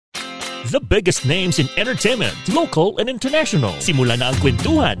The biggest names in entertainment, local and international. Simula na ang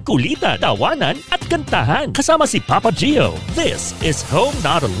kwentuhan, kulitan, tawanan at kantahan. Kasama si Papa Gio. This is Home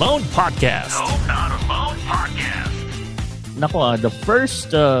Not Alone Podcast. Home Not Alone Podcast. Nako, the first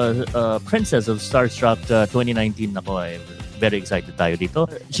Princess of Starstruck 2019. Nako, very excited tayo dito.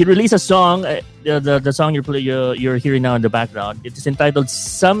 She released a song, the song you're hearing now in the background. It is entitled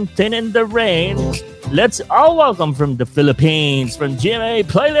Something in the Rain. Let's all welcome from the Philippines, from GMA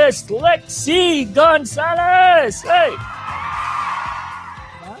Playlist, Lexi Gonzalez! Hey!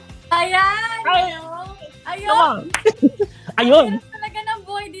 Ayan! Ayun! Ayun! Talaga ng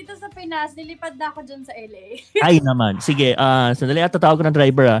buhay dito sa Pinas. Nilipad na ako dyan sa LA. Ay naman. Sige, sandali at tatawag ko ng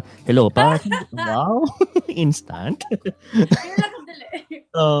driver. Hello, pa? Wow! Instant. Yun lang kadali.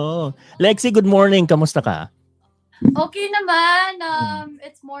 Oh. Lexi, good morning. Kamusta ka? Okay naman.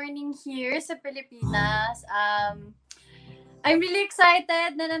 It's morning here sa Pilipinas. I'm really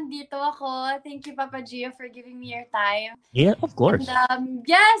excited na nandito ako. Thank you, Papa Gio, for giving me your time. Yeah, of course. And,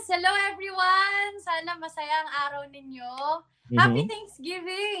 yes, hello everyone. Sana masaya ang araw ninyo. Happy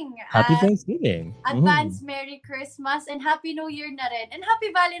Thanksgiving! Happy Thanksgiving! Advance Merry Christmas and Happy New Year na rin. And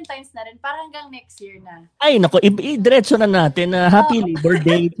Happy Valentine's na rin. Para hanggang next year na. Ay, nako, i-diretso na natin. Happy Labor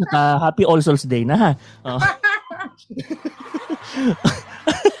Day at Happy All Souls Day na, ha?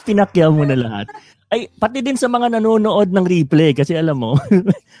 Pinakyaw mo na lahat. Ay, pati din sa mga nanonood ng replay kasi alam mo,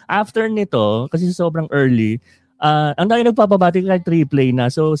 after nito, kasi sobrang early, ang dami nagpapabati kahit replay na.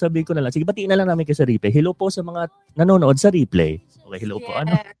 So sabi ko na lang, sige, batiin na lang namin kayo sa replay. Hello po sa mga nanonood sa replay. Okay, hello po.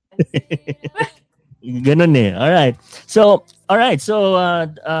 Ano? Ganun eh. Alright. So,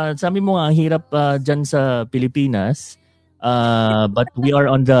 sabi mo nga, ang hirap dyan sa Pilipinas. But we are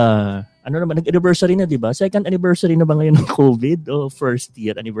on the, nag-anniversary na, di ba? Second anniversary na ba ngayon ng COVID? O first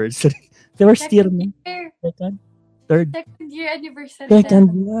year anniversary? First year na? Second? Third? Second year anniversary. Second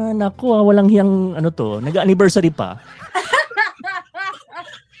na. Naku, walang hiyang, nag-anniversary pa.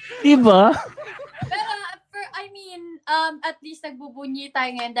 Diba? Pero, at least nagbubunyi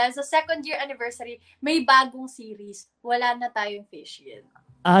tayo ngayon dahil sa second year anniversary, may bagong series. Wala na tayong fish yet.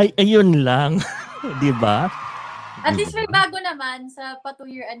 Ay, ayun lang. Diba? At least may bago naman sa pa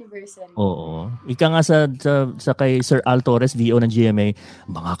 2-year anniversary. Oo. Ika nga sa kay Sir Al Torres, VO ng GMA,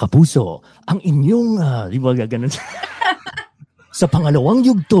 mga kapuso, ang inyong, di ba gaganon sa pangalawang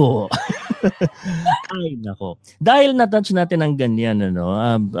yugto. Ay, nako. Dahil na-touch natin ang ganyan,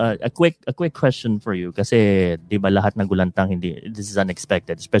 a quick question for you. Kasi, di ba lahat ng gulantang, this is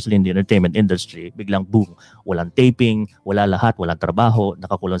unexpected, especially in the entertainment industry. Biglang boom, walang taping, wala lahat, walang trabaho,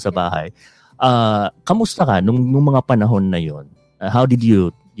 nakakulong sa bahay. Kamusta ka nung mga panahon na yon? How did you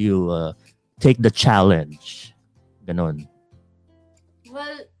take the challenge? Ganon.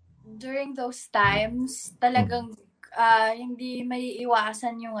 Well, during those times, talagang hindi may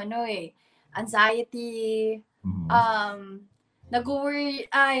iwasan yung anxiety. Nag-worry.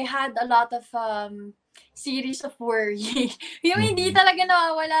 I had a lot of series of worry. Yung hindi talaga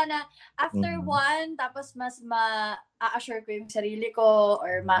nawawala na after one, tapos mas ma-assure ko yung sarili ko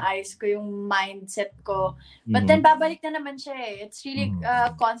or maayos ko yung mindset ko. But then babalik na naman siya eh. It's really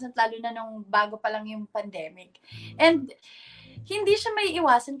constant, lalo na nung bago pa lang yung pandemic. And hindi siya may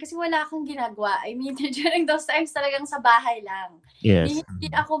iwasan kasi wala akong ginagawa. I mean, during those times talagang sa bahay lang. Yes.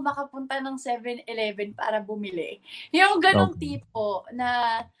 Hindi ako makapunta ng 7-Eleven para bumili. Yung ganong tipo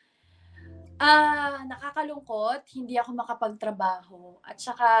na nakakalungkot, hindi ako makapagtrabaho. At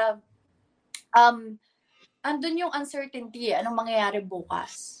saka, andun yung uncertainty, anong mangyayari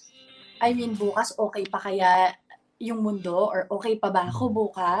bukas. I mean, bukas okay pa kaya yung mundo? Or okay pa ba ako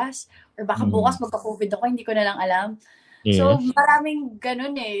bukas? Or baka bukas magka-COVID ako, hindi ko na lang alam. Yeah. So, maraming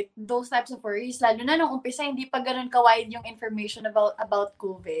ganun those types of worries. Lalo na nung umpisa, hindi pa ganun ka-wide yung information about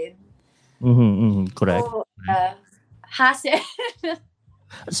COVID. Correct. So, hassle.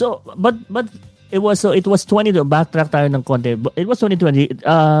 So, but it was 20, backtrack tayo ng konti. It was 2020.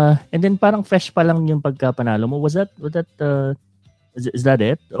 And then parang fresh pa lang yung pagkapanalo mo. Was that is that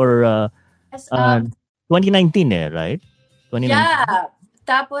it? Or 2019 right? 2019. Yeah.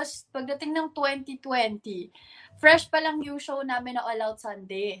 Tapos pagdating ng 2020, fresh pa lang yung show namin na All Out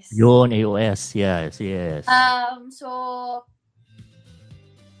Sundays. Yun, AOS. Yes. So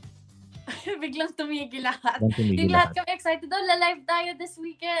biglang tumigil lahat. Yung lahat kami excited daw, la-live tayo this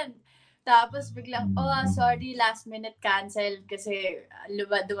weekend. Tapos biglang, sorry, last minute cancel kasi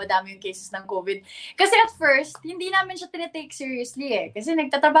dumadami yung cases ng COVID. Kasi at first, hindi namin siya tinitake seriously Kasi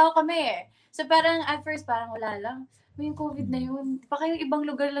nagtatrabaho kami So parang at first, parang wala lang. May yung COVID na yun. Baka yung ibang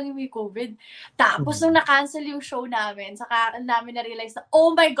lugar lang yung may COVID. Tapos nung na-cancel yung show namin, saka namin na-realize na,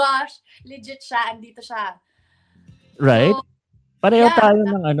 oh my gosh, legit siya, andito siya. Right. Pareho tayo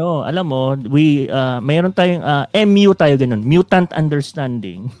ng alam mo, mayroon tayong MU tayo ganun, mutant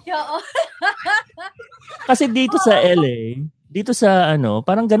understanding. Oo. Kasi dito sa LA, dito sa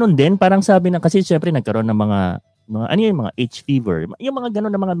parang ganun din, parang sabi na kasi syempre nagkaroon ng mga yung mga H fever, yung mga ganun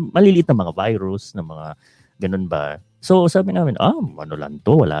na mga maliliit na mga virus, na mga ganun ba. So sabi namin, ano lang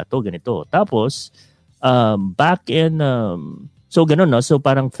to, wala to, ganito. Tapos back in so ganun no, so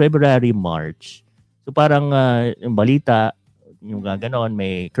parang February, March. So parang yung balita, yung gano'n,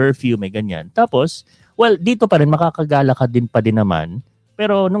 may curfew, may ganyan. Tapos, well, dito pa rin, makakagala ka din naman.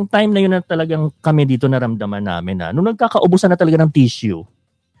 Pero nung time na yun na talagang kami dito naramdaman namin nung nagkakaubusan na talaga ng tissue.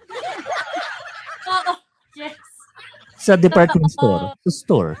 Oo, yes. Sa department store. Sa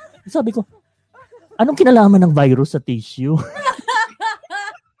store. Sabi ko, anong kinalaman ng virus sa tissue?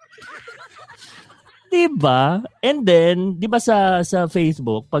 Diba? And then, diba sa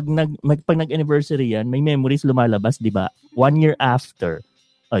Facebook, pag nag-anniversary yan, may memories lumalabas, diba? 1 year after.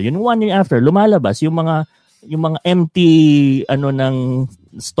 Yun 1 year after, lumalabas yung mga empty ng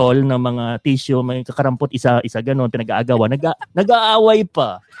stall ng mga tissue, may kakarampot isa gano'n, pinag-aagawa, nag-aaway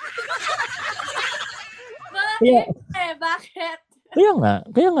pa. Bakit? Kaya nga,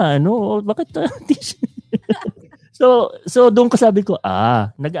 bakit tissue? So doon ko sabi ko,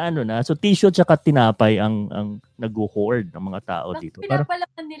 nag-ano na. So tissue tsaka tinapay ang nag-hoard ng mga tao dito.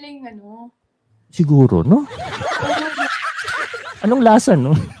 Pinapalaman nila yung Siguro, no? Anong lasa,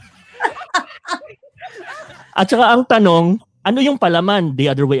 no? At saka ang tanong, ano yung palaman? The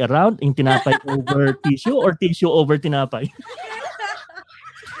other way around? Yung tinapay over tissue or tissue over tinapay?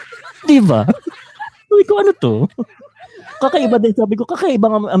 Diba? Sabi ko, ano to? Kakaiba din, sabi ko,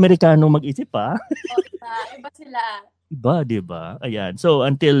 kakaibang Amerikano mag-isip, Iba sila. Iba, di ba? Ayan. So,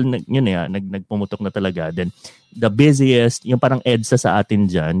 until, nagpumutok na talaga. Then, the busiest, yung parang EDSA sa atin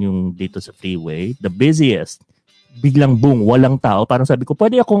dyan, yung dito sa freeway, the busiest, biglang boom, walang tao. Parang sabi ko,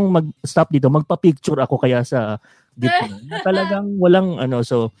 pwede akong mag-stop dito, magpa-picture ako kaya sa gitna. Talagang walang,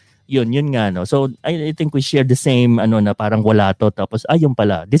 so, yun nga, no? So, I think we share the same, na parang wala to. Tapos, yun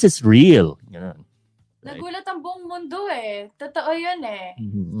pala, this is real. Ganun. Right. Nagulat ang buong mundo eh. Totoo yun eh.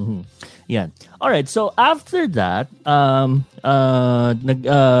 Mm-hmm. Yeah. All right. So after that,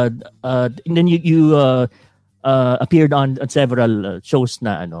 then you appeared on several shows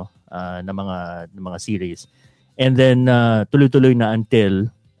na na mga series, and then tuloy-tuloy na until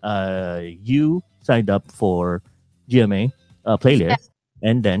you signed up for GMA playlist,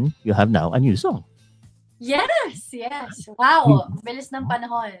 and then you have now a new song. Yes. Wow. Bilis ng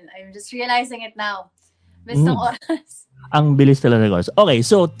panahon. I'm just realizing it now. Bilis ng oras. Ang bilis talaga ng oras. Okay,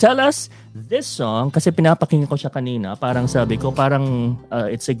 so tell us this song, kasi pinapakinggan ko siya kanina, parang sabi ko, parang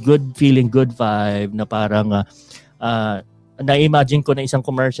it's a good feeling, good vibe, na parang na-imagine ko na isang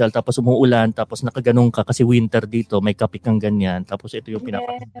commercial, tapos umuulan, tapos nakaganong ka kasi winter dito, may kape kang ganyan, tapos ito yung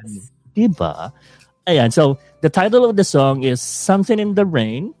pinapakinggan mo. Diba? Ayan, so the title of the song is Something in the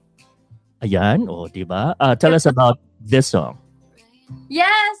Rain. Ayan, diba? Tell us about this song.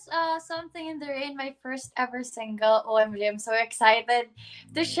 Yes, Something in the Rain, my first ever single. OMG, I'm so excited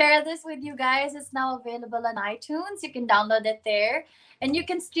to share this with you guys. It's now available on iTunes. You can download it there. And you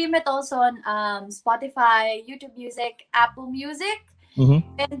can stream it also on Spotify, YouTube Music, Apple Music. Mm-hmm.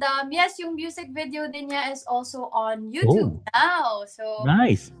 And yes, yung music video din niya is also on YouTube now. So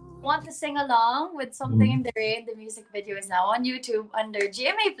nice. Want to sing along with Something in the Rain, the music video is now on YouTube under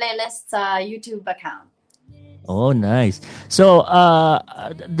GMA Playlist's YouTube account. Oh, nice. So,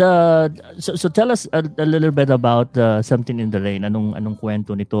 so tell us a little bit about Something in the Rain. Anong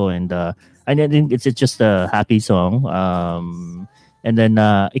kwento nito? And I think it's just a happy song. And then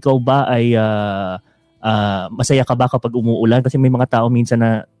ikaw ba ay masaya ka ba kapag umuulan? Kasi may mga tao minsan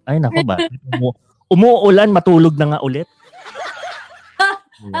na nako ba? Umuulan, matulog na nga ulit.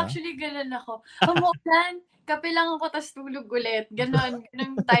 Actually, ganun ako. Umuulan, kape lang ako tas tulog ulit. Ganun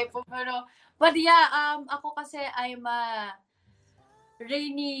type of But yeah, ako kasi I'm a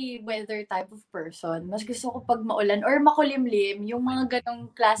rainy weather type of person. Mas gusto ko pag maulan or makulimlim, yung mga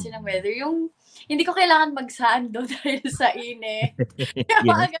ganong klase ng weather. Yung hindi ko kailangan magsando dahil sa init. Yung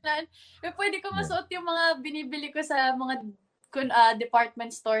mga ganon. Pwede ko masuot yung mga binibili ko sa mga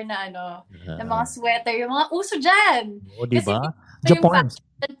department store na na mga sweater, yung mga uso dyan. Diba? Kasi yung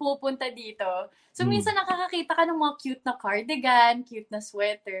fashion pupunta dito. So minsan nakakakita ka ng mga cute na cardigan, cute na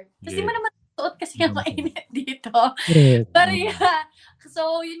sweater. Kasi di mo naman suot kasi nga mainit dito. Pero yeah,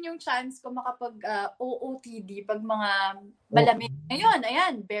 so yun yung chance ko makapag OOTD pag mga malamig. Ngayon,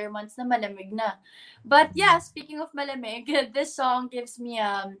 ayan, bare months na malamig na. But yeah, speaking of malamig, this song gives me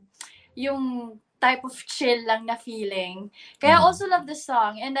yung type of chill lang na feeling. Kaya I also love this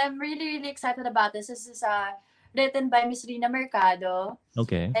song and I'm really, really excited about this. This is written by Miss Rina Mercado.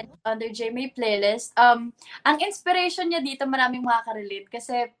 Okay. And under JMA Playlist. Ang inspiration niya dito, maraming makaka-relate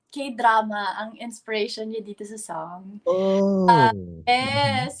kasi K-drama ang inspiration niya dito sa song.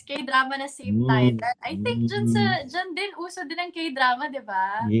 Yes, K-drama na same title. I think dyan din, uso din ang K-drama, di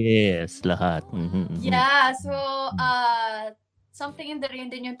ba? Yes, lahat. Yeah, so Something in the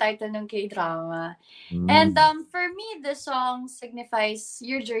Rain din yung title ng K-drama. And for me, the song signifies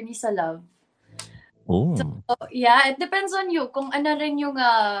your journey sa love. Oh. So, yeah, it depends on you. Kung ano rin yung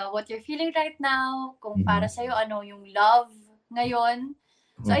what you're feeling right now, kung para sa'yo ano yung love ngayon.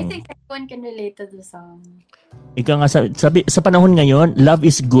 So I think everyone can relate to the song. Ika nga sabi, sa panahon ngayon, love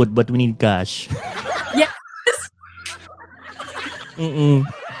is good but we need cash. Yes!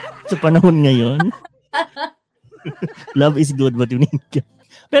 Sa panahon ngayon, love is good but we need cash.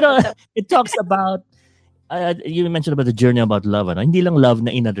 Pero it talks about you mentioned about the journey about love. Ano? Hindi lang love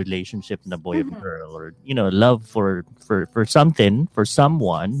na in a relationship na boy and girl, or love for something, for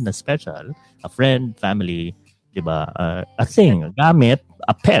someone na special, a friend, family, 'di ba? A thing, a gamit,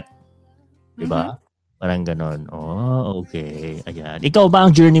 a pet, 'di ba? Parang ganon. Oh, okay. Ayan. Ikaw ba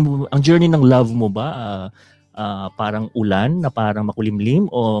ang journey ng love mo ba parang ulan na parang makulimlim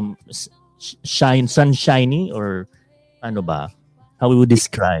o sunshiny, or ano ba? How we would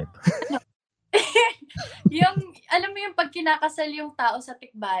describe? Alam mo yung pag kinakasal yung tao sa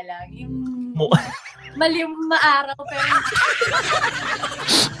tikbalang, yung maaraw pero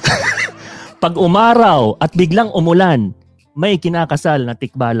pag umaraw at biglang umulan, may kinakasal na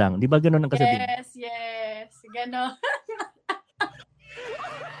tikbalang. Di ba gano'n ang kasabihin? Yes. Gano'n.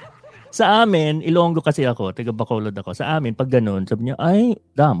 Sa amin, Ilonggo kasi ako, taga Bacolod ako. Sa amin, pag gano'n, sabi niya, ay,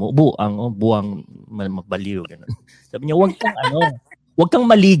 damo, buwang mabaliw. Gano'n. Sabi niya, wag kang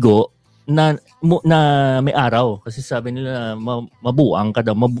maligo na may araw, kasi sabi nila mabuang ka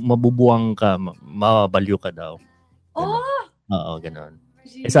daw, mabubuang ka, mabaliw ka daw. Ganun. Oo, gano'n.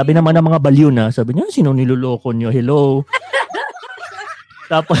 Sabi naman ng mga baliw na, sabi niya, sino niloloko niyo? Hello.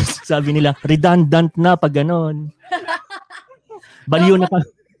 Tapos sabi nila, redundant na pag gano'n. Baliw na pa.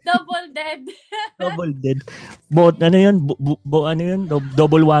 Double dead. Double dead. Ano yun? Ano yun?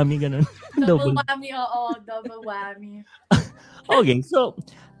 Double whammy, gano'n. Double whammy, oo. Double whammy. Okay, so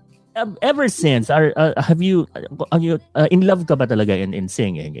ever since, have you in love ka ba talaga in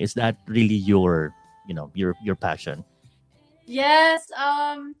singing? Is that really your passion? Yes.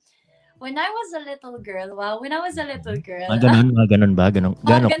 When I was a little girl, Ganun ba? Ganun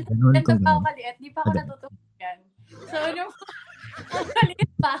pa ako kaliit. Di pa ako natutunan. So, nung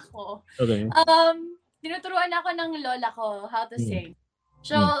kaliit pa ako, okay. Tinuturuan ako ng lola ko how to sing.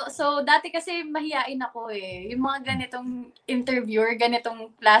 So dati kasi mahiyain ako eh. Yung mga ganitong interviewer,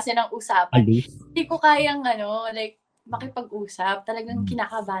 ganitong klase ng usapan. Hindi ko kayang makipag-usap. Talagang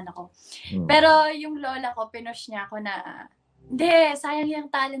kinakabahan ako. Pero yung lola ko, pinush niya ako na, hindi, sayang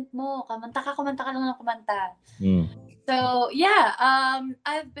yung talent mo. Kumanta ka lang ng kumanta. So, yeah,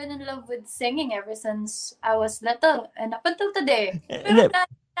 I've been in love with singing ever since I was little. And up until today. Pero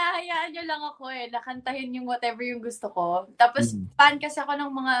nahayaan nyo lang ako nakantahin yung whatever yung gusto ko. Tapos, fan kasi ako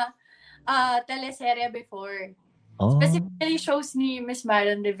ng mga teleserye before. Specifically, shows ni Miss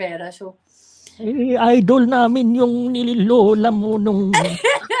Marian Rivera. So, idol namin yung nililola mo nung...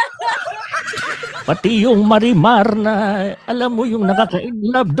 Pati yung Marimar na, alam mo yung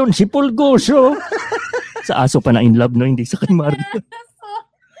nakaka-inlove doon, si Pulgoso. Sa aso pa na inlove, no? Hindi sa kay Marimar.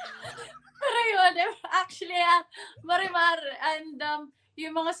 Pero yun, actually, Marimar and...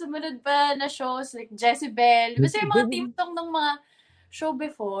 yung mga sumunod pa na shows like Jezebel. Kasi yung mga team song ng mga show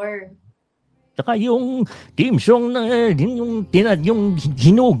before. Saka yung team song na yung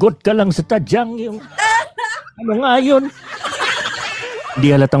hinugot ka lang sa tadyang yung ano nga yun? Hindi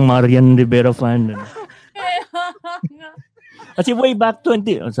halatang Marian Rivera fan. Kasi way back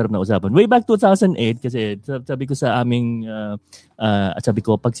sarap na usapan. Way back 2008 kasi sabi ko sa aming sabi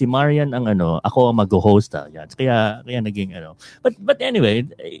ko pag si Marian ang ako ang mag-host yan. Kaya naging But anyway,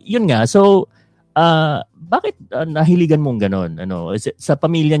 yun nga. So bakit nahiligan mong ganon? Sa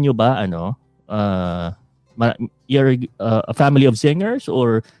pamilya niyo ba you're a family of singers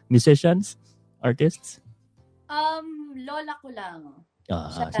or musicians, artists? Lola ko lang.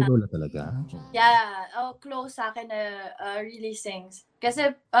 Si Lola talaga. Yeah, close sa akin na really sings.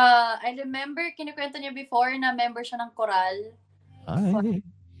 Kasi I remember, kinikwento niya before na member siya ng koral. Ay,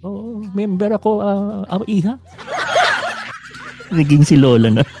 member ako, iha. Naging si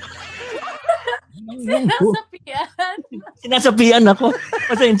Lola na. Sinasapian ako.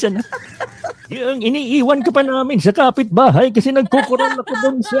 Pasensya na. Yung iniiwan ka pa namin sa kapitbahay kasi nagkukural ako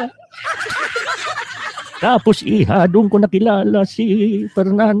doon sa... Tapos doon ko nakilala si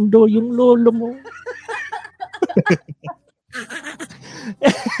Fernando, yung lolo mo.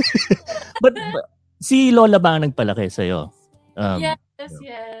 But si Lola ba ang nagpalaki sa'yo? Yes.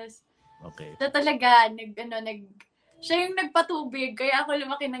 Okay. So talaga, siya yung nagpatubig, kaya ako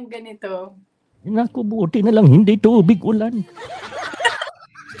lumaki ng ganito. Naku, buti na lang, hindi tubig, ulan.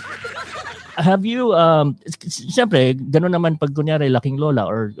 Have you, siyempre, gano'n naman pag kunyari laking lola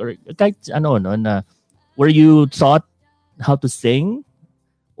or kahit no, na were you taught how to sing?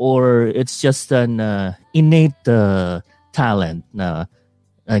 Or it's just an innate talent na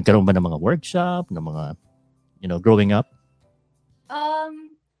nagkaroon ba ng mga workshop, ng mga, growing up?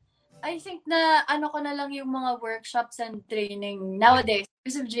 I think na ko na lang yung mga workshops and training nowadays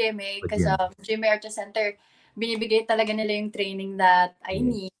because of GMA, because GMA Arts Center, binibigay talaga nila yung training that I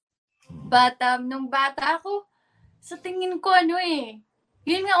need. But nung bata ako, sa tingin ko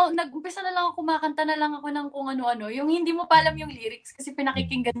yun nga, nag-umpisa na lang ako, kumakanta na lang ako ng kung ano-ano. Yung hindi mo pa alam yung lyrics kasi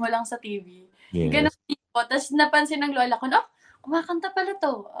pinakikinggan mo lang sa TV. Yes. Ganun tipo. Tapos napansin ng lola ko, kumakanta pala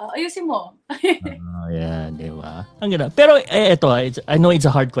to. Ayusin mo. Yeah, di ba? Ang ganda. Pero eto, I know it's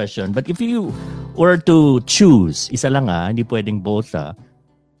a hard question, but if you were to choose, isa lang hindi pwedeng both,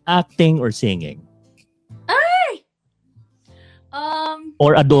 acting or singing? Ay!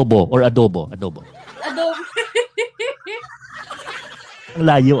 Or adobo. Adobo. Ang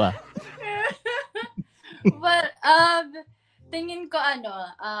layo But, tingin ko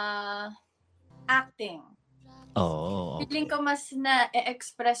acting. Oh. Okay. Feeling ko mas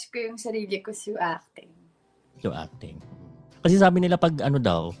na-express ko yung sarili ko sa acting. So acting. Kasi sabi nila pag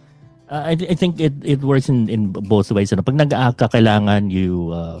daw, I think it works in both ways. Pag nag-act ka, kailangan you,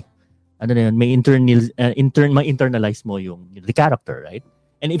 may internalize mo the character, right?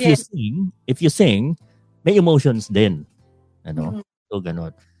 And if you sing, may emotions din. So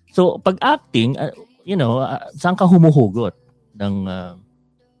ganun. So pag acting, saan ka humuhugot ng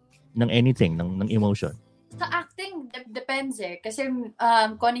anything, ng emotion? Sa acting, depends kasi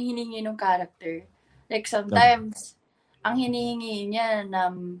kung ano hinihingi ng character. Like sometimes, ang hinihingi niya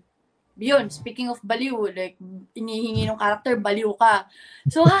yun, speaking of baliw, like inihingi ng character, baliw ka.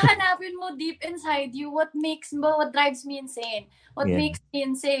 So hahanapin mo deep inside you what drives me insane. What makes me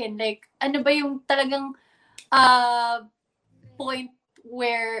insane. Like, ano ba yung talagang point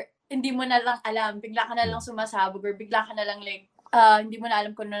where hindi mo na lang alam, bigla ka na lang sumasabog or bigla ka na lang like, hindi mo na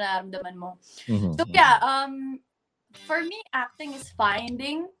alam kung ano nararamdaman mo. Mm-hmm. So yeah, for me, acting is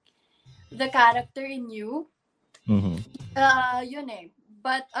finding the character in you. Mm-hmm. Yun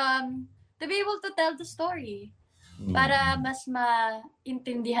But to be able to tell the story, para mas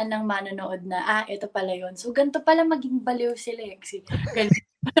maintindihan ng manonood na, ito pala yun. So ganito pala maging baliw si Lexie.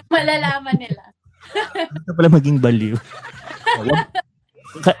 Ganito malalaman nila. Ganito pala maging baliw.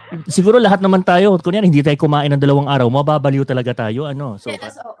 Siguro lahat naman tayo, kunyari hindi tayo kumain ng 2 araw, mababaliw talaga tayo, So,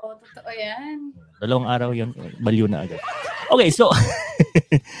 yes, oo, totoo yan. 2 araw yun, baliw na agad. Okay, so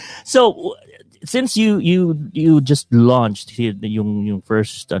since you just launched yung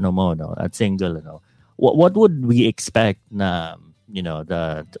first at single, what would we expect na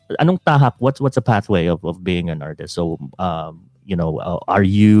anong tahap, what's the pathway of being an artist? So are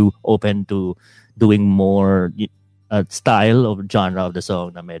you open to doing more style of genre of the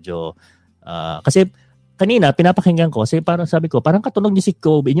song na medyo kasi kanina pinapakinggan ko kasi parang sabi ko parang katunog ni si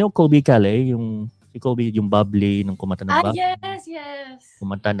Kobe, Kobe Calais, si Kobe yung bubbly nung kumanta ng yes.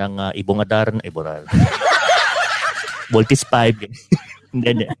 Kumanta ng Ibongadar Voltis 5.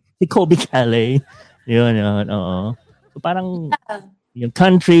 Hindi. Si Kobe Calais. Yun, oo. So parang yung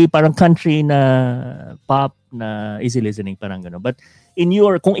parang country na pop na easy listening, parang gano'n. But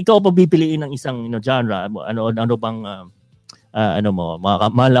kung ikaw pa pipiliin ng isang genre, ano bang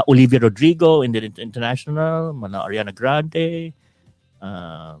mala Olivia Rodrigo in the international, mala Ariana Grande,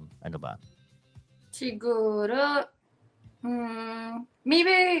 ano ba? Siguro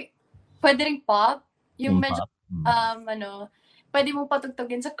maybe pwede ring pop, yung medyo pwede mong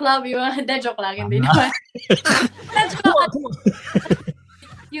patugtugin sa club, yung joke lang, hindi naman.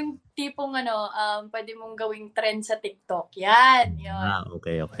 Yung tipong pwede mong gawing trend sa TikTok. Yan.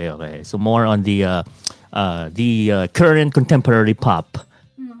 Okay. So more on the current contemporary pop.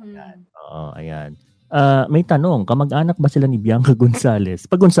 Mm-hmm. Ayan. May tanong, kamag-anak ba sila ni Bianca Gonzalez?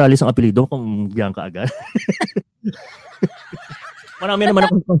 Pag Gonzalez ang apelido, kung Bianca agad. Marami naman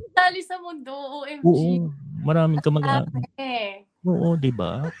akong Gonzalez sa mundo, OMG. Oo, maraming kamag-anak. Oo, di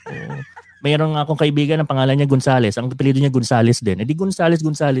ba? Oo. Mayroon nga akong kaibigan ng pangalan niya Gonzales. Ang apelyido niya Gonzales din. Di Gonzales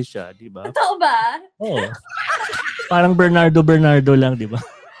siya, di ba? Totoo ba? Oo. Parang Bernardo lang, di ba?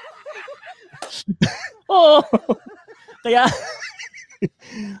 Oo. Kaya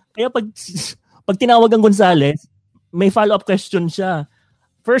pag tinawag ang Gonzales, may follow-up question siya.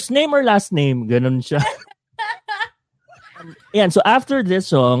 First name or last name? Ganon siya. Ayan, so after this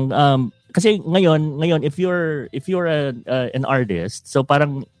song, kasi ngayon if you're an artist, so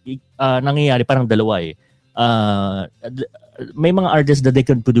parang nangyayari parang dalawa eh. May mga artists that they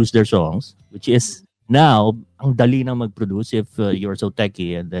can produce their songs, which is now ang dali na mag-produce if you're so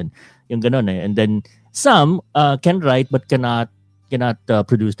techy, and then yung ganun eh. And then some can write but cannot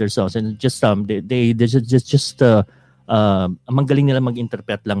produce their songs, and just some they just manggaling nila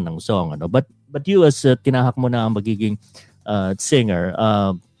mag-interpret lang ng song, ano. But you as tinahak mo na ang magiging singer,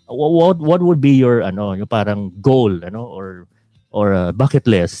 what would be your yung parang goal, or bucket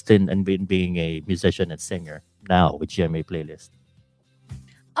list in being a musician and singer now with GMA Playlist?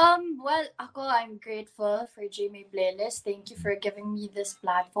 Well, I'm grateful for GMA Playlist. Thank you for giving me this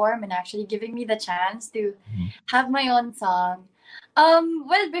platform and actually giving me the chance to have my own song.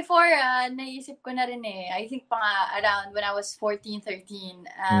 Well, before, naisip ko na rin eh. I think around when I was 14, 13.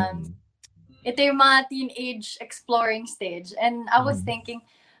 Ito yung mga teenage exploring stage. And I was thinking,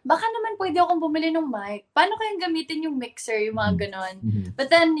 baka naman pwede akong bumili ng mic. Paano kayang gamitin yung mixer, yung mga ganon?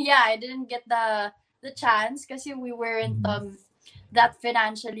 But then, yeah, I didn't get the chance kasi we weren't that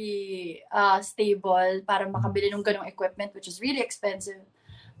financially stable para makabili ng ganong equipment, which is really expensive.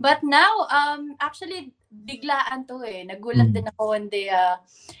 But now, actually, biglaan to eh. Nagulat din ako when they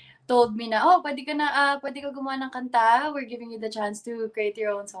told me na, pwede ka gumawa ng kanta. We're giving you the chance to create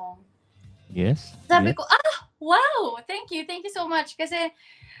your own song. Yes. Sabi ko, wow! Thank you so much. Kasi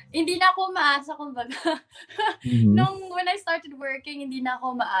hindi na ako maasa, kumbaga. When I started working, hindi na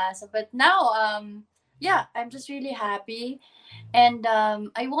ako maasa. But now, yeah, I'm just really happy. And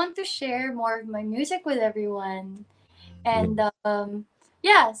I want to share more of my music with everyone. And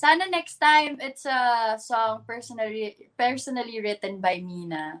yeah, sana next time it's a song personally written by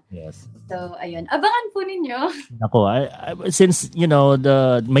Mina. Yes. So, ayun. Abangan po ninyo. Ako, since,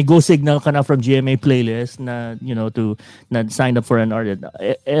 may go signal ka na from GMA Playlist na, na sign up for an artist,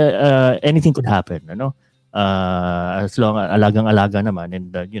 anything could happen, as long alagang-alaga naman, and,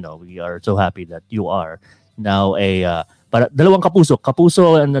 we are so happy that you are now para dalawang kapuso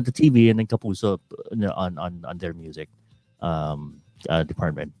on the TV and then kapuso on their music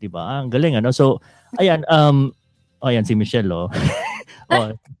department, diba? Ang galing, so ayan, ayan si Michelle,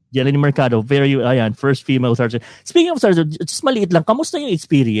 Jeleny Mercado, first female starstruck. Speaking of starstruck, just maliit lang, kamusta yung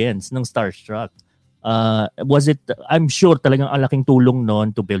experience ng Starstruck? Was it, I'm sure talagang ang laking tulong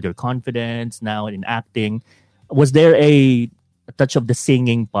noon to build your confidence now in acting. Was there a touch of the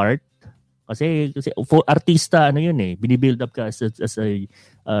singing part? Kasi for artista, binibuild up ka as a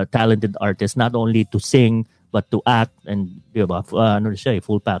talented artist, not only to sing, but to act, and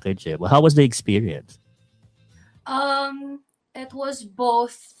full package. Well, how was the experience? It was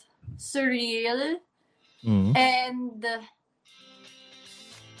both surreal and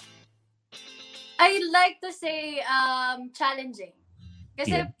I like to say challenging.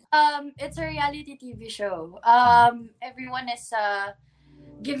 Kasi it's a reality TV show. Everyone is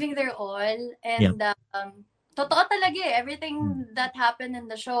giving their all, and totoo talaga eh. Everything that happened in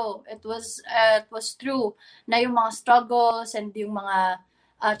the show, it was true. Na yung mga struggles and yung mga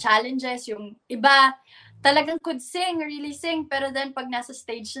challenges, yung iba talagang could really sing, pero then pag nasa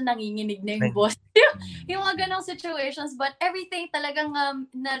stage na nanginginig na yung boss. Yung mga ganong situations, but everything talagang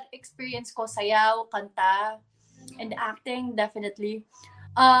na-experience ko, sayaw, kanta, and acting, definitely.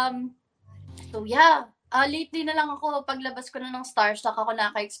 So yeah, lately na lang ako, paglabas ko na ng Starstruck, ako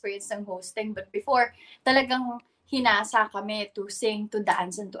naka-experience ng hosting, but before, talagang hinasa kami to sing, to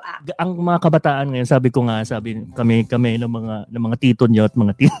dance, and to act. Ang mga kabataan ngayon, sabi kami ng mga tito nyo at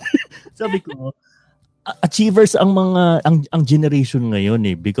mga tito, sabi ko, achievers ang ang generation ngayon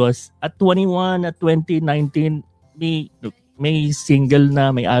eh, because at 21, at 20, 19, may single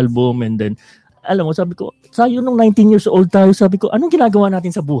na, may album, and then alam mo, sabi ko, sayo nung 19 years old tayo, sabi ko, anong ginagawa natin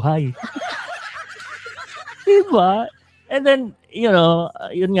sa buhay? Diba? And then,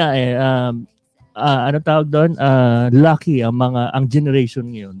 yun nga eh, ano tawag doon? Lucky ang generation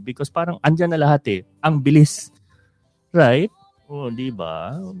ngayon, because parang andyan na lahat eh. Ang bilis. Right?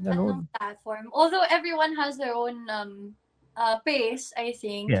 Diba? Ganun. Platform. Although everyone has their own pace, I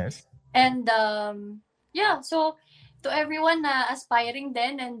think. Yes. And yeah, so to everyone na aspiring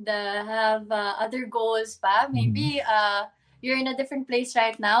din and have other goals pa, maybe you're in a different place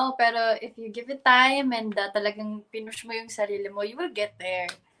right now, pero if you give it time and talagang pinush mo yung sarili mo, you will get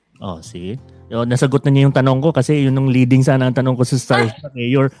there. Oh, see? Nasagot na niya yung tanong ko kasi yun yung leading sana ang tanong ko sa Starstruck eh.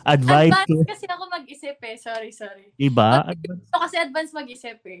 Your advice Advance kasi ako mag-isip eh. Sorry. Diba? Kasi advance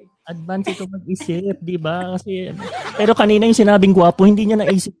mag-isip eh. Advance ito mag-isip, diba? Kasi, pero kanina yung sinabing gwapo, hindi niya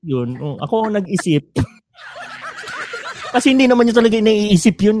naisip yun. Ako ang nag-isip. Kasi hindi naman niya talaga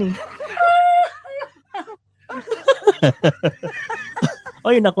naiisip yun eh.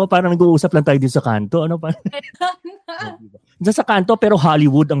 Oy, nako, parang nag-uusap lang tayo dito sa kanto. Ano pa? Diyan sa kanto, pero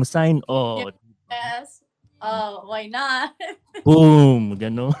Hollywood ang sign. Oh. Yes. Oh, why not? Boom.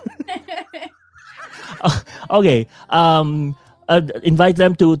 Gano. Okay. Invite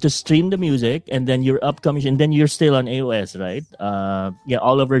them to stream the music, and then your upcoming, and then you're still on AOS, right? Yeah,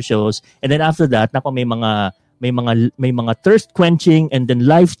 all of our shows. And then after that, nako, may mga thirst quenching and then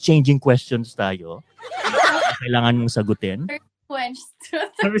life-changing questions tayo. Kailangan mong sagutin.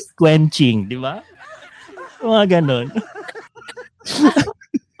 Thirst quenching, di ba? Mga ganon.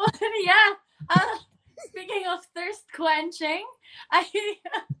 Yeah. Speaking of thirst quenching,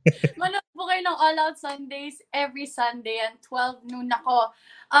 manood po kayo ng All Out Sundays every Sunday and 12 noon ako.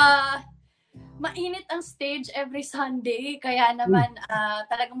 Mainit ang stage every Sunday, kaya naman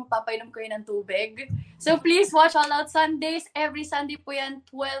talagang mapapainom ko yun ng tubig. So please watch All Out Sundays. Every Sunday po yan,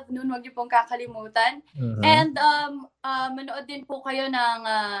 12 noon. Huwag niyo pong kakalimutan. And manood din po kayo ng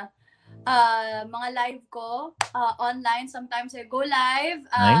mga live ko online. Sometimes I go live.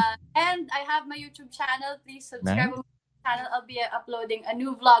 And I have my YouTube channel. Please subscribe to my channel. I'll be uploading a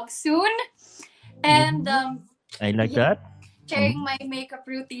new vlog soon. And I like that. Sharing my makeup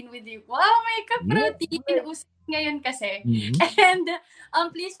routine with you. Wow, makeup routine! Ngayon kasi. And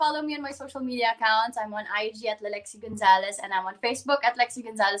please follow me on my social media accounts. I'm on IG at Lexi Gonzalez, and I'm on Facebook at Lexi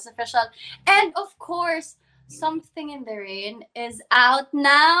Gonzalez Official. And of course, Something in the Rain is out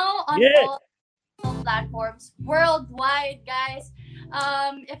now on all platforms worldwide, guys.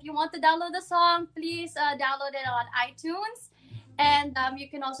 If you want to download the song, please download it on iTunes. And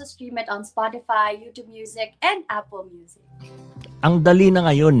you can also stream it on Spotify, YouTube Music, and Apple Music. Ang dali na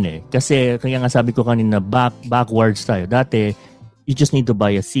ngayon kasi kaya nga sabi ko kanina backwards tayo. Dati, you just need to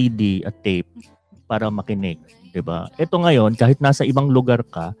buy a CD, a tape para makinig, 'di ba? Ito ngayon, kahit nasa ibang lugar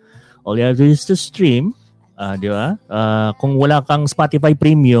ka, all you have to do is to stream, 'di ba? Kung wala kang Spotify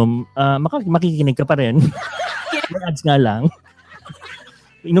Premium, makikinig ka pa rin. May ads nga lang.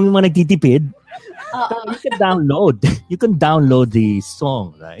 Yung mga nagtitipid, you can download the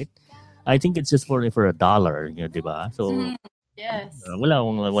song, right? I think it's just for $1, di ba? So yes.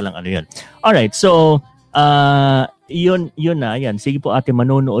 Walang ano 'yan. All right. So yun na yan. Sige po ate,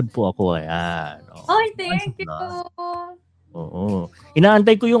 manonood po ako. Ayan. Oh, thank you. Oo.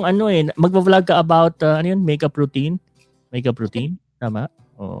 Inaantay ko yung magva-vlog ka about makeup routine? Makeup routine? Tama?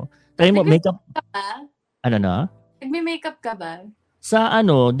 Oo. Try mo makeup. Ano na? Nagme-makeup ka ba? Sa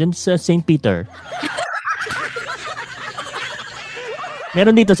dun sa St. Peter.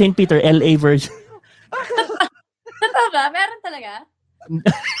 Meron dito St. Peter, LA version. Totoo ba? Meron talaga?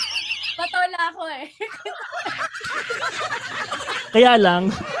 Patola ako Kaya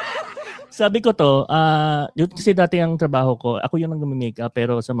lang, sabi ko to, kasi dati ang trabaho ko, ako yung nag-makeup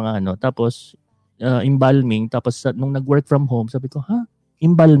pero sa mga tapos embalming, tapos nung nag-work from home, sabi ko,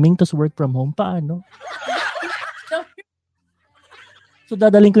 embalming tapos work from home, paano? So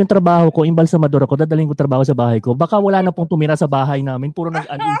dadalhin ko yung trabaho ko, embalsamador ako, dadalhin ko trabaho sa bahay ko. Baka wala na pong tumira sa bahay namin, puro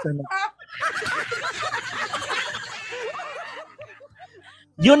nag-alisa na.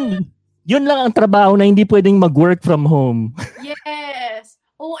 Yun lang ang trabaho na hindi pwedeng mag-work from home. Yes.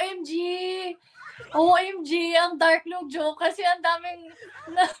 OMG, ang dark nung joke kasi ang daming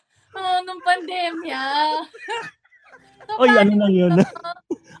nung pandemya. So, oy, ano lang yun?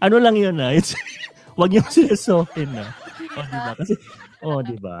 Ano lang yun wag yung seryosohin na. Diba? Kasi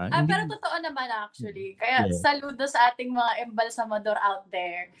diba? Pero totoo naman actually. Kaya saludo sa ating mga embalsamador out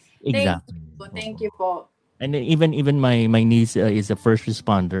there. Exactly. Thank you po. And even my niece is a first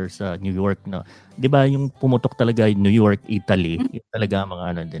responder sa New York, no. 'Di ba yung pumutok talaga New York, Italy, yung talaga mga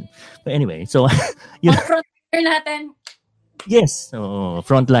ano din. But anyway, so yun frontliner natin. Yes,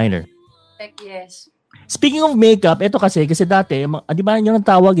 frontliner. Yes. Speaking of makeup, ito kasi dati, 'di ba yung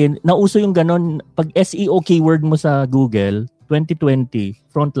tawagin, nauso yung ganon pag SEO keyword mo sa Google 2020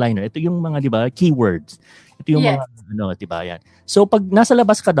 frontliner. Ito yung mga 'di ba keywords. Ito yung mga 'di ba yan. So pag nasa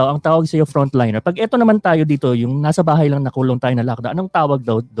labas ka daw, ang tawag sa iyo frontliner. Pag ito naman tayo dito, yung nasa bahay lang nakulong tayo na lockdown, anong tawag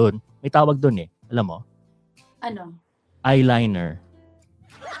daw doon? May tawag doon Alam mo? Ano? Eyeliner.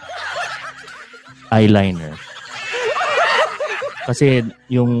 Eyeliner. Kasi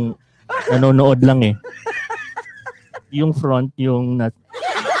yung nanonood lang yung front, yung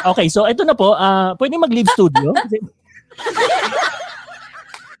Okay, so ito na po. Pwede mag-leave studio?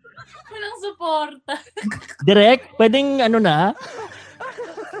 Walang suporta. Direct? Pwedeng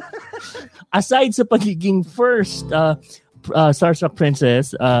aside sa pagiging first Starstruck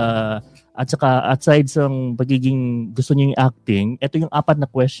Princess, at saka aside sa pagiging gusto niyo yung acting, ito yung 4 na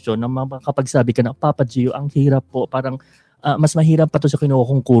question na makapagsabi ka na, Papa Gio, ang hirap po. Parang mas mahirap pa to sa kinuha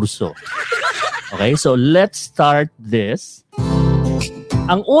kong kurso. Okay, so let's start this.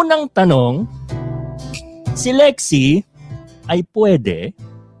 Ang unang tanong, si Lexie ay pwede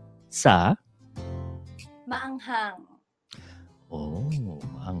sa... Maanghang. Oh,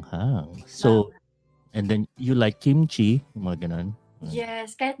 maanghang. So, and then you like kimchi, mga ganun.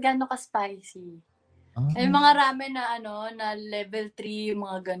 Yes, kahit gaano ka-spicy. Ah, May mga ramen na na level 3, yung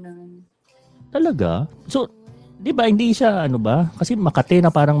mga ganun. talaga? So, di ba, hindi siya, kasi Makati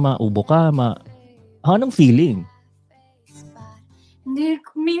na parang maubo ka, anong feeling? Hindi,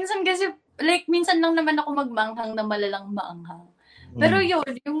 minsan kasi, minsan lang naman ako magmanghang na malalang maanghang. Pero yun,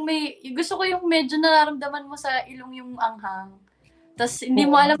 gusto ko yung medyo nararamdaman mo sa ilong yung anghang. Tapos, hindi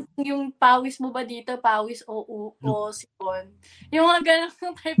mo alam kung yung pawis mo ba dito, pawis o sipon. Yung mga ganang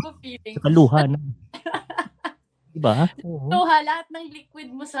type of feeling. Sa kaluha na. Diba? Luha, lahat ng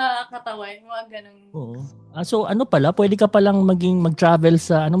liquid mo sa katawan, mga ganang. Oo. So, pala, pwede ka palang mag-travel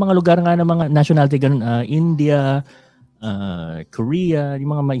sa, mga lugar nga ng mga nationality, ganun, India, Korea,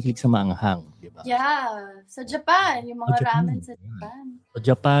 yung mga mahilig sa maanghang, diba? Yeah, sa Japan, yung mga ramen sa Japan. Sa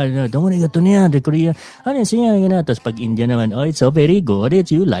Japan, don't worry, ito niya, the Korea, siya, tapos pag India naman, it's so very good,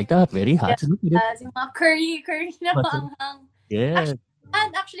 you like that, very hot. Yeah, yung mga curry na maanghang. Yes.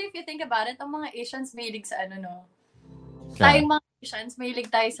 And actually, if you think about it, ang mga Asians mahilig sa tayong mga Asians, mahilig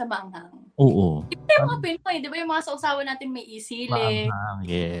tayo sa maanghang. Oo. Di ba yung mga Pinoy, di ba yung mga sausawan natin may isili? Maanghang,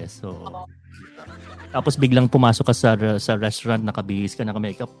 yes. So, tapos biglang pumasok ka sa restaurant, nakabihis ka,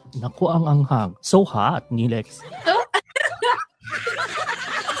 naka-makeup. Naku, ang anghang. So hot, ni Lex.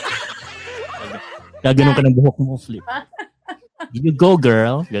 Gaganon ka ng buhok mo, flip. You go,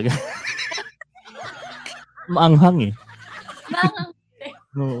 girl. Maanghang eh. Maanghang.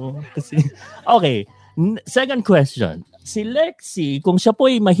 Oo. Kasi, okay. Second question. Si Lexie, kung siya po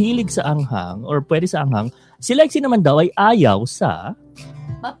ay mahilig sa anghang or pwede sa anghang, si Lexie naman daw ay ayaw sa...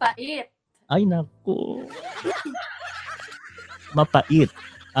 Mapait. Ay, naku. Mapait.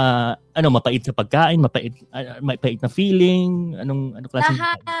 Mapait sa pagkain, mapait na feeling, anong klase?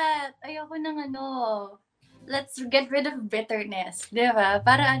 Lahat. Ayoko ng let's get rid of bitterness. Di ba?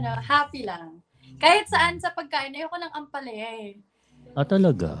 Para happy lang. Kahit saan sa pagkain, ayoko ng ampalaya eh.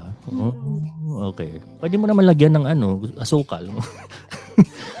 Talaga? Okay. Pwede mo naman lagyan ng asukal.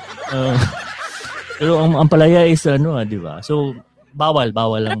 Pero ang ampalaya is di ba? So, bawal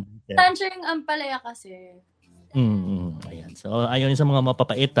lang. Tansya yung ampalaya kasi. Ayan. So, ayon sa mga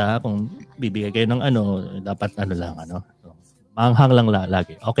mapapait kung bibigay kayo ng dapat lang. So, maanghang lang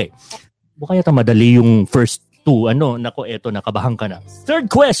lagi. Okay. Bukaya madali yung first two. Nako, eto, nakabahan ka na. Third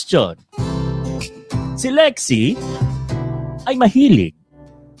question. Si Lexie ay mahilig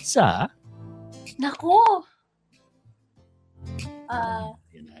sa... Naku!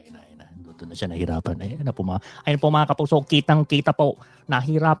 Doon na siya nahirapan. Ayun po mga kapuso, kitang-kita po.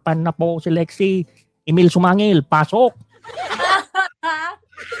 Nahirapan na po si Lexie. Emil Sumangil, pasok!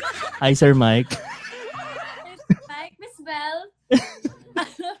 Hi, Sir Mike. Mike, Miss Bell.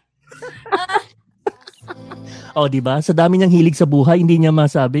 Diba? Sa dami niyang hilig sa buhay, hindi niya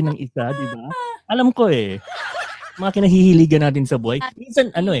masabi ng isa, diba? Alam ko mga kinahihiligan natin sa buhay.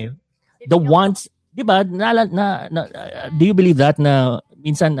 Minsan, the wants, di ba, do you believe that na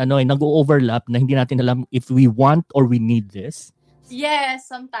minsan, nag-overlap na hindi natin alam if we want or we need this? Yes,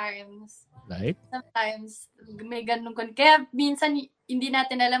 sometimes. Right? Sometimes, may ganun. Kaya minsan, hindi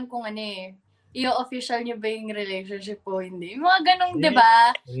natin alam kung i-official niyo ba yung relationship o hindi. Mga ganun, di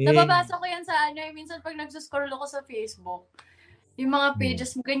ba? Nababasa ko yan sa minsan pag nagsuscroll ako sa Facebook, yung mga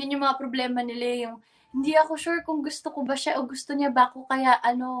pages, ganyan yung mga problema nila, yung hindi ako sure kung gusto ko ba siya o gusto niya ba ako, kaya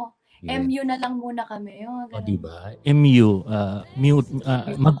MU na lang muna kami. Yung ganun. Diba? MU, mute,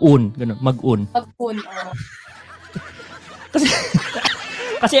 mag-un, ganun, mag-un. Mag-un,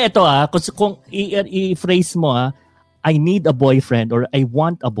 kasi ito kung i-phrase mo I need a boyfriend or I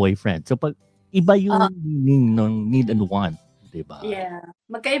want a boyfriend. So pag iba yung meaning ng need and want, diba? Yeah.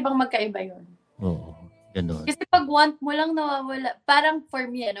 Magkaiba yun. Oo. Ganun. Kasi pag want mo lang nawawala, parang for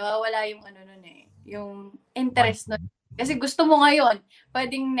me, nawawala yung yung interest nun. Kasi gusto mo ngayon,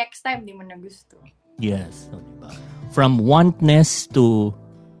 pwedeng next time di mo na gusto. Yes. So, diba? From wantness to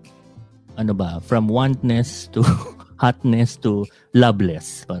From wantness to hotness to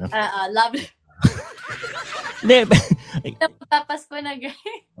loveless. Loveless. Hindi. Papasko na guys.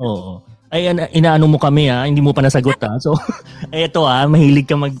 Oo. Ay, inaano mo kami hindi mo pa nasagot So, eto mahilig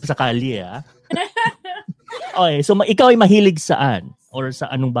ka magsakali Okay, so ikaw ay mahilig saan? Or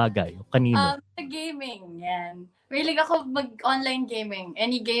sa anong bagay? Kanino? Sa gaming, yan. Mahilig ako mag-online gaming.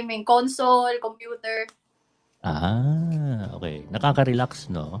 Any gaming, console, computer. Okay.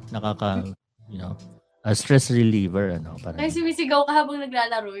 Nakaka-relax, no? Stress reliever, ano? Ay, sumisigaw ka habang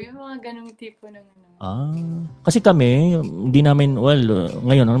naglalaro. Yung mga ganung tipo ng Kasi kami, hindi namin,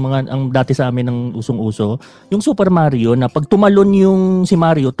 ngayon, ang dati sa amin ng usong-uso, yung Super Mario na pag tumalon yung si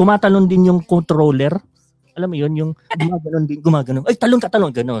Mario, tumatalon din yung controller. Alam mo yun, yung gumaganon. Ay, talon ka,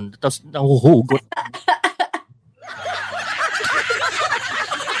 ganon. Tapos nahuhugot.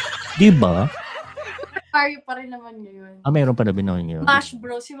 Diba? Mario pa rin naman ngayon. Meron pa na ngayon. Smash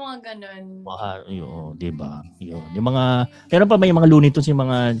Bros, yung mga ganun. Yun, diba? Yun. Yung mga, meron pa may mga Looney Tunes, yung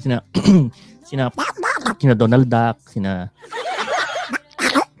mga, sina Donald Duck, ganon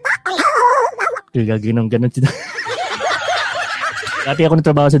sila. Dati ako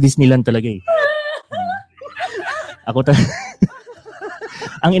nagtrabaho sa Disneyland talaga eh. Ako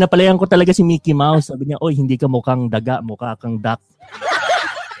ang inapalayan ko talaga si Mickey Mouse. Sabi niya, oy, hindi ka mukhang daga, mukha kang duck.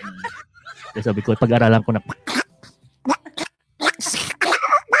 Kaya sabi ko, pag-aralan ko na,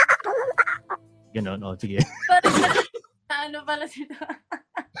 ganon, sige. Ano pala sila?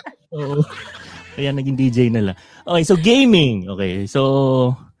 Oo. Kaya naging DJ na lang. Okay, so gaming. Okay,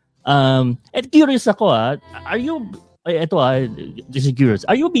 so, curious ako are you, just curious,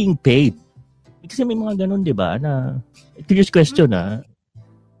 are you being paid? Kasi may mga ganon, di ba, na, curious question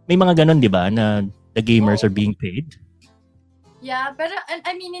may mga ganon, di ba, na the gamers are being paid? Yeah, pero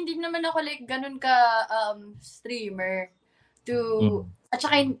I mean, hindi naman ako like ganun ka streamer to at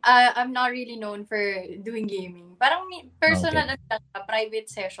saka I'm not really known for doing gaming. Parang personal private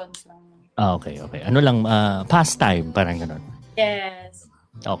sessions lang. Okay. Ano lang pastime parang ganun. Yes.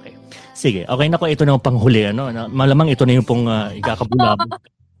 Okay. Sige, okay na ko ito na yung panghuli malamang ito na yung pong ikakabulabog.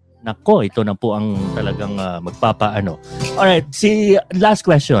 Nako, ito na po ang talagang magpapaano. Alright, last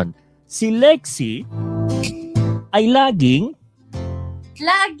question. Si Lexi ay laging,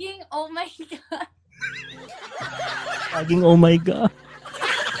 oh my God. Laging, oh my God.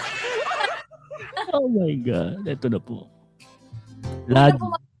 Oh my God. Ito na po. Lagi.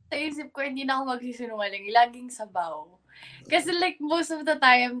 Sa isip ko, hindi na ako magsisinungaling. Laging sabaw. Kasi like, most of the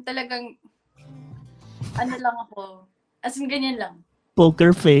time, talagang, ano lang ako. As in, ganyan lang.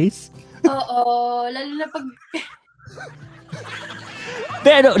 Poker face? Oo. Lalo na pag...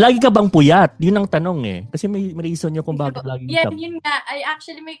 Pero, lagi ka bang puyat? Yun ang tanong eh. Kasi may reason nyo kung bakit lagi ka. Yun nga. I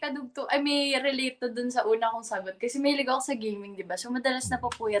actually may kadugto, may relate to dun sa una kong sagot. Kasi may ligaw ako sa gaming, di ba? So, madalas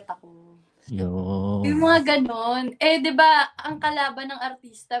napapuyat ako. Yung mga ganon. Di ba, ang kalaban ng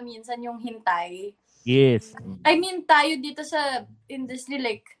artista, minsan yung hintay. Yes. I mean, tayo dito sa industry,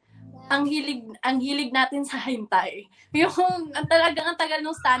 like, ang hilig natin sa hintay. Yung, ang tagal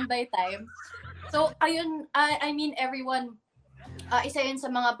ng standby time. So, ayun, I mean, everyone, isa yun sa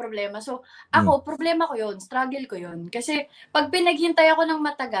mga problema. So, ako, problema ko yun. Struggle ko yun. Kasi, pag pinaghintay ako ng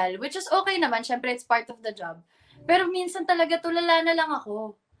matagal, which is okay naman, syempre, it's part of the job. Pero minsan talaga, tulala na lang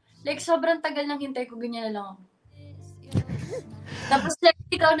ako. Like, sobrang tagal ng hintay ko, ganyan na lang ako. Tapos,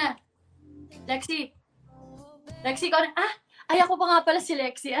 Lexi, ikaw na. Lexi, ikaw na. Ay, ako pa nga pala si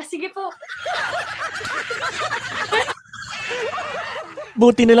Lexi. Sige po.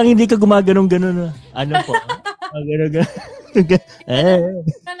 Buti na lang hindi ka gumaganong-ganon. Ano po? Ganon-ganon.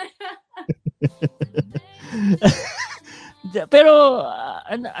 Pero,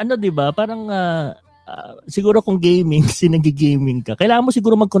 ano diba? Parang, siguro kung gaming, nag-gaming ka, kailangan mo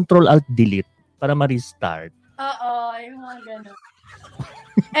siguro mag-control alt-delete para ma-restart. Oo, yung mga gano'n.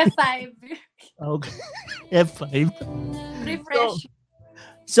 F5. Okay. F5. Refresh.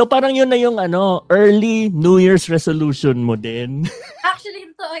 So parang yun na yung early New Year's resolution mo din.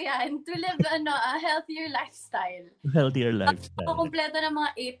 Actually, ito yan. To live a healthier lifestyle. Healthier lifestyle. Ako kompleto ng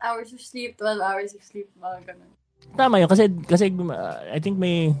mga 8 hours of sleep, 12 hours of sleep, mga ganun. Tama yun. Kasi I think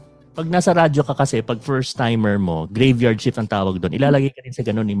pag nasa radyo ka kasi, pag first timer mo, graveyard shift ang tawag doon. Ilalagay ka din sa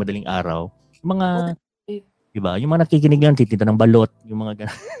ganun, madaling araw. Mga, diba? Yung mga nakikinig yan, titinda ng balot, yung mga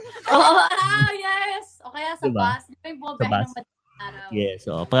ganun. Yes! O kaya sa bus. Yung bumabahe ng madaling araw. Yes.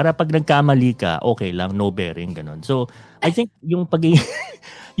 So, para pag nagkamali ka, okay lang, no bearing, ganun. So, I think yung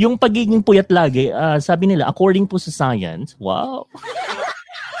pagiging puyat lagi, sabi nila, according po sa science, wow!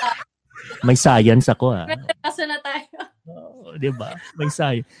 May science ako Kaso na tayo. Diba? May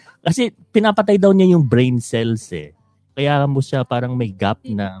science. Kasi pinapatay daw niya yung brain cells eh. Kaya mo siya parang may gap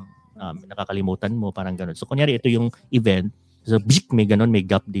na nakakalimutan mo, parang ganun. So, kunyari, ito yung event. So, may ganun, may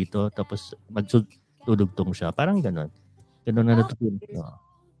gap dito. Tapos, magtudugtong siya. Parang ganun. Ganun na natutunan ko.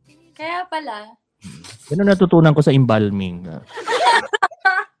 Kaya pala. Ganun natutunan ko sa embalming.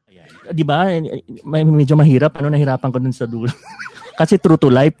 Ayan. Diba? Medyo mahirap. Nahirapan ko dun sa dulo. Kasi true to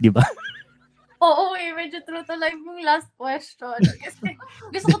life, diba? Oo, medyo true to life yung last question. Kasi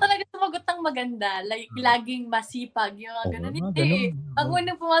gusto ko talaga sumagot ng maganda. Like, laging masipag. Yung mga ganun. Oo, Hindi. ganun. Ang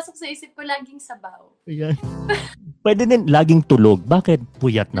unang pumasok sa isip ko, laging sabaw. Ayan. Pwede din laging tulog. Bakit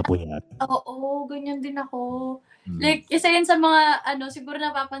puyat na puyat? Oo, ganyan din ako. Like, isa yan sa mga, siguro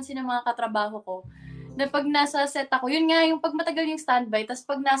napapansin ng mga katrabaho ko, na pag nasa set ako, yun nga, yung pag matagal yung standby, tas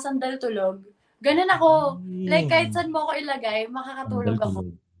pag nasandal tulog, ganun ako. Like, kahit saan mo ako ilagay, makakatulog ako.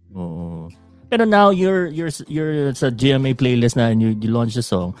 Oo. Pero now, you're sa GMA playlist na you launch the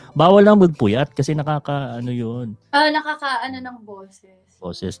song, bawal lang magpuyat kasi yun. Nakaka ng boses.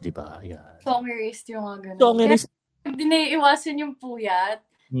 Boses, di ba? Yeah. Songerist yung mga ganun. Songerist. Pag dinaiiwasan yung puyat,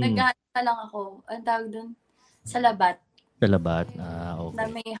 naghahanap lang ako. Ang tawag dun? Sa labat. Sa labat? Okay. Na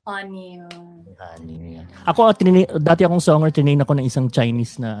may honey yun. Honey, yan. Ako, dati akong songer, tinayin ako ng isang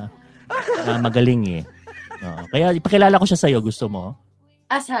Chinese na magaling eh. Kaya ipakilala ko siya sa'yo, gusto mo?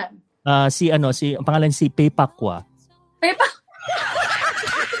 Asan? Ang pangalan si Pei Pakwa.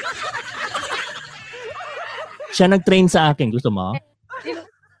 Siya nag-train sa akin, gusto mo?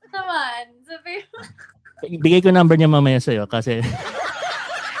 Naman. Bigay ko number niya mamaya sa'yo kasi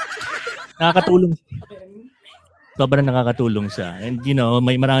nakakatulong. Sobrang nakakatulong siya. And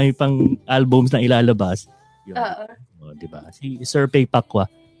may marami pang albums na ilalabas. Diba? Si Sir Pei Pakwa.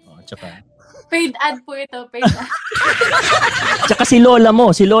 Tsaka paid ad po ito, paid ad. Tsaka si Lola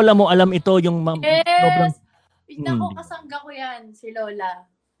mo, alam ito yung yes! Sobrang... Nako, kasangga ko yan, si Lola.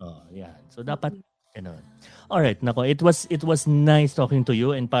 Yan. So dapat Alright, nako, it was nice talking to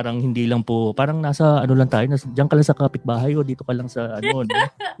you and parang hindi lang po, parang nasa lang tayo, diyan ka lang sa kapitbahay o dito ka lang sa no?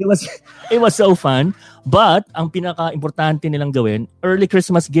 It was so fun. But ang pinaka-importante nilang gawin, early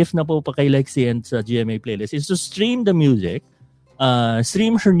Christmas gift na po pa kay Lexi and sa GMA playlist is to stream the music,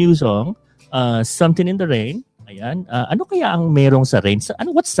 stream her new song, Something in the Rain. Ayan. Ano kaya ang merong sa rain?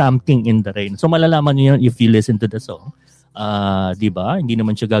 What's something in the rain? So malalaman niyo if you listen to the song. Di ba? Hindi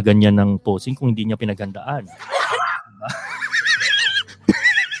naman siya gaganyan ng posing kung hindi niya pinaghandaan. Diba?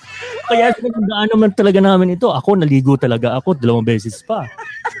 Kaya pinaghandaan naman talaga namin ito. Ako, naligo talaga ako 2 beses pa.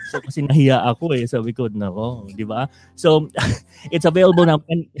 So, kasi nahiya ako eh. Sabi ko, nako, di ba? So, it's available now.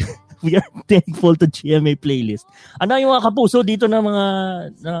 And we are thankful to GMA playlist. Ano yung mga kapuso dito na mga,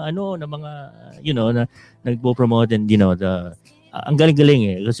 na nagpo-promote and, ang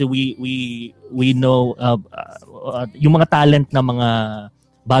galing-galing eh. Kasi we know yung mga talent na mga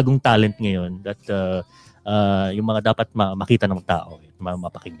bagong talent ngayon that yung mga dapat makita ng tao,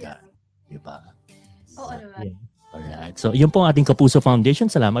 mapakinggan. Diba? Oo naman. Yeah. Alright. So, yun po ang ating Kapuso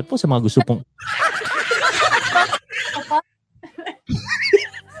Foundation. Salamat po sa mga gusto pong...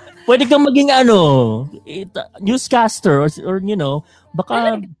 Pwede kang maging newscaster or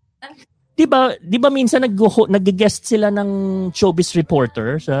baka... Di ba minsan nag-guest sila ng showbiz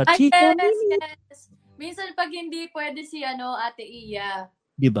reporter sa Chika? Yes. Minsan pag hindi pwede si Ate Iya.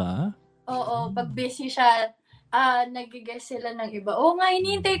 Di ba? Oo, pag busy siya, nag-guest sila ng iba. Oo nga,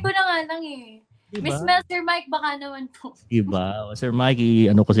 hinihintay ko na nga lang eh. Diba? Miss Mel, Sir Mike, baka naman po. Diba? Sir Mike,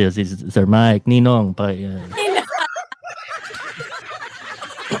 ko siya si Sir Mike, Ninong.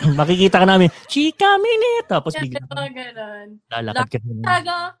 Makikita ka namin, Chika Minute! Tapos bigla ka. Lalakad ka naman.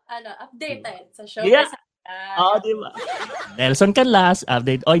 Updated sa show. Yeah. Diba? Nelson Canlas,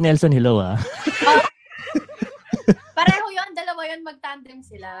 update. Oy, Nelson, hello Pareho yun, dalawa yun, mag-tandem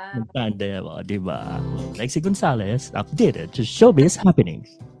sila. Mag-tandem, diba? Lexi Gonzalez, updated to showbiz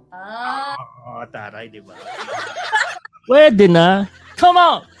happenings. Taray, diba? Pwede na. Come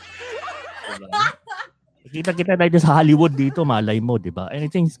on! Diba? Kita tayo sa Hollywood dito, malay mo, diba?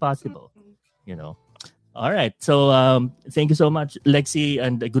 Anything's possible. Alright, so thank you so much, Lexi,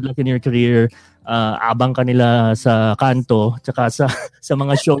 and good luck in your career. Abang ka nila sa kanto, tsaka sa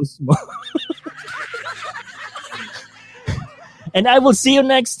mga shows mo. And I will see you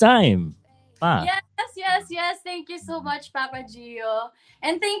next time. Yes. Thank you so much, Papa Gio.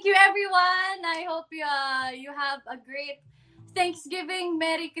 And thank you, everyone. I hope you have a great Thanksgiving,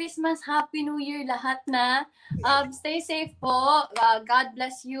 Merry Christmas, Happy New Year, lahat na. Stay safe po. God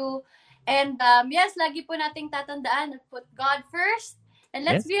bless you. And yes, lagi po nating tatandaan, put God first. And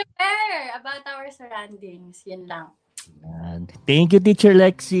let's be aware about our surroundings. Yun lang. Thank you, Teacher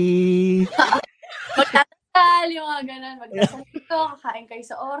Lexi. Magtatal, yung mga ganun. Magtatal ito, kakain kayo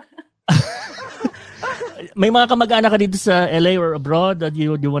sa oras. May mga kamag-anak ka dito sa LA or abroad that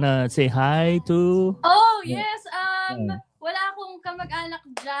you wanna say hi to? Oh, yes. Wala akong kamag-anak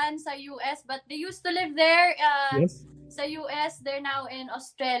dyan sa US, but they used to live there. Sa US, they're now in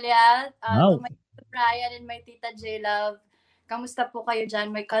Australia. My Tita Brian and my Tita J Love. Kamusta po kayo dyan?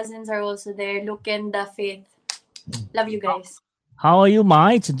 My cousins are also there. Luke and Faith. Love you guys. How are you,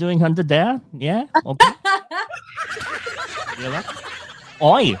 mates? Doing under there? Yeah? Okay. Diba?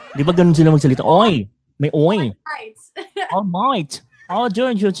 Oy! Di ba ganun sila magsalita? Oy! May oy! Right. All right! Oh,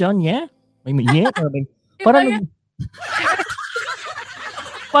 John, yeah? May yeah? Parang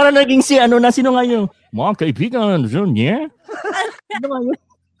parang naging si ano na, sino nga yung mga kaibigan, John, yeah? Sino nga yun?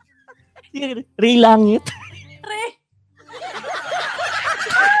 Ray Langit.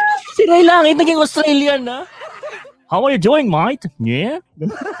 Si Ray Langit, naging Australian, ha? How are you doing, mate? Yeah?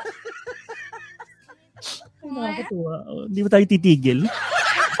 Nakakatuwa. Hindi ba tayo titigil?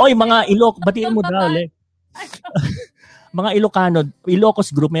 Oy, mga batiin mo daw ulit. Mga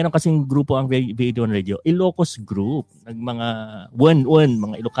Ilocos group, meron kasing grupo ang V81 Radio. Ilocos group, mga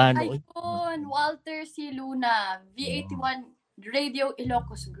mga Ilocano. Ayun, Walter C. Luna, V81 Radio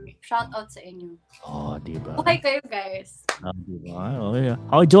Ilocos group. Shout out sa inyo. Oh, diba? Okay kayo, guys. Diba? Oh, yeah.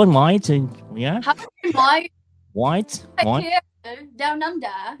 How are you doing, White? Yeah? How are you, Mike? White? Here, down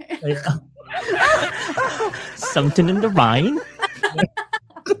under. Something in the Rhine?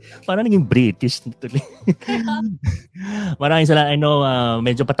 Parang naging British tuloy. Maraming salamat. I know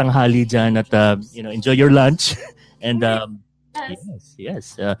medyo patanghali dyan at enjoy your lunch. And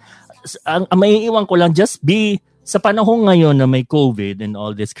yes. Ang maiiwan ko lang, just be sa panahon ngayon na may COVID and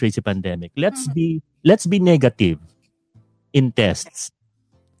all this crazy pandemic. Let's be negative in tests.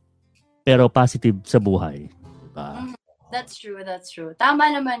 Pero positive sa buhay. Diba? That's true.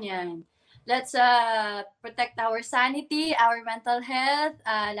 Tama naman 'yan. Let's protect our sanity, our mental health.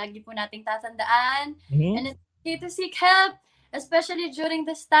 Lagi po nating tatandaan. And it's okay to seek help, especially during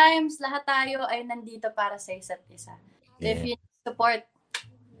these times. Lahat tayo ay nandito para sa isa't isa. So if you need support,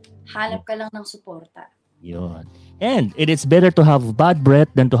 hanap ka lang ng suporta. Yun. And it is better to have bad breath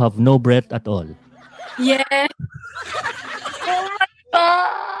than to have no breath at all. Yeah. Oh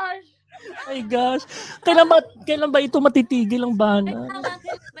my gosh. Kailan ba ito matitigil ang bana?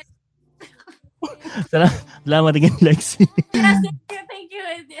 Salamat again, Lexi. Yes, thank you.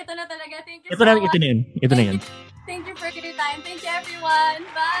 Ito na talaga. Thank you. Ito na yan. Thank you for your time. Thank you, everyone.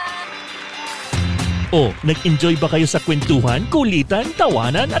 Bye! Nag-enjoy ba kayo sa kwentuhan, kulitan,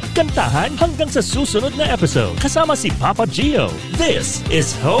 tawanan at kantahan hanggang sa susunod na episode? Kasama si Papa Gio. This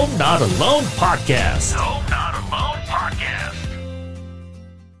is Home Not Alone Podcast. Home Not Alone.